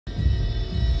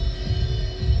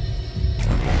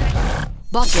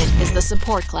Bucket is the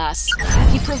support class.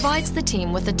 He provides the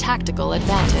team with a tactical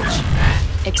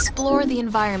advantage. Explore the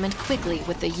environment quickly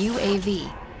with the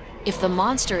UAV. If the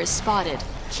monster is spotted,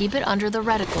 keep it under the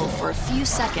reticle for a few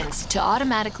seconds to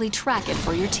automatically track it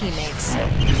for your teammates.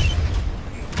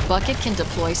 Bucket can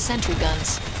deploy sentry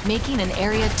guns, making an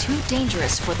area too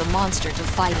dangerous for the monster to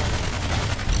fight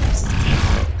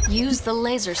in. Use the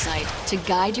laser sight to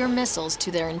guide your missiles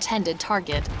to their intended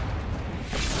target.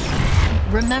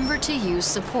 Remember to use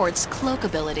support's cloak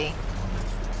ability.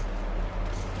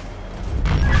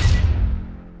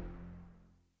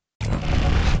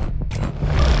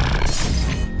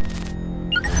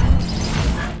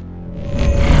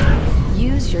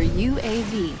 Use your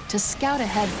UAV to scout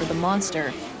ahead for the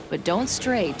monster, but don't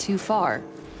stray too far.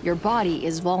 Your body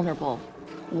is vulnerable.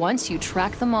 Once you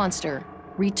track the monster,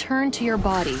 return to your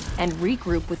body and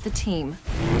regroup with the team.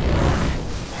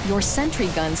 Your sentry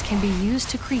guns can be used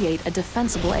to create a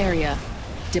defensible area.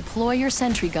 Deploy your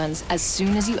sentry guns as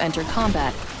soon as you enter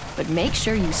combat, but make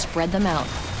sure you spread them out.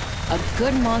 A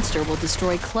good monster will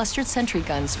destroy clustered sentry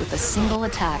guns with a single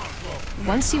attack.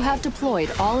 Once you have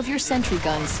deployed all of your sentry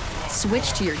guns,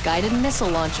 switch to your guided missile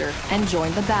launcher and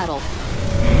join the battle.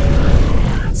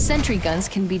 Sentry guns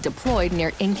can be deployed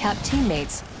near in-cap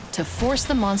teammates to force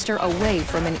the monster away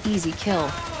from an easy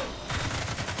kill.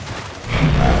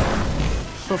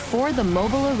 Before the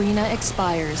mobile arena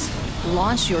expires,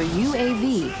 launch your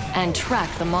UAV and track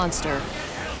the monster.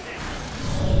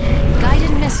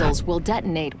 Guided missiles will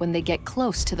detonate when they get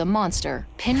close to the monster.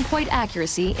 Pinpoint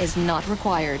accuracy is not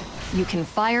required. You can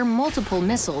fire multiple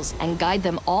missiles and guide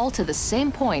them all to the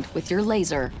same point with your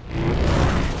laser.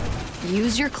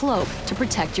 Use your cloak to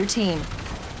protect your team.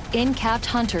 In-capped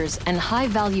hunters and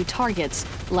high-value targets,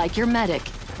 like your medic,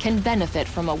 can benefit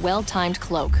from a well-timed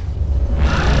cloak.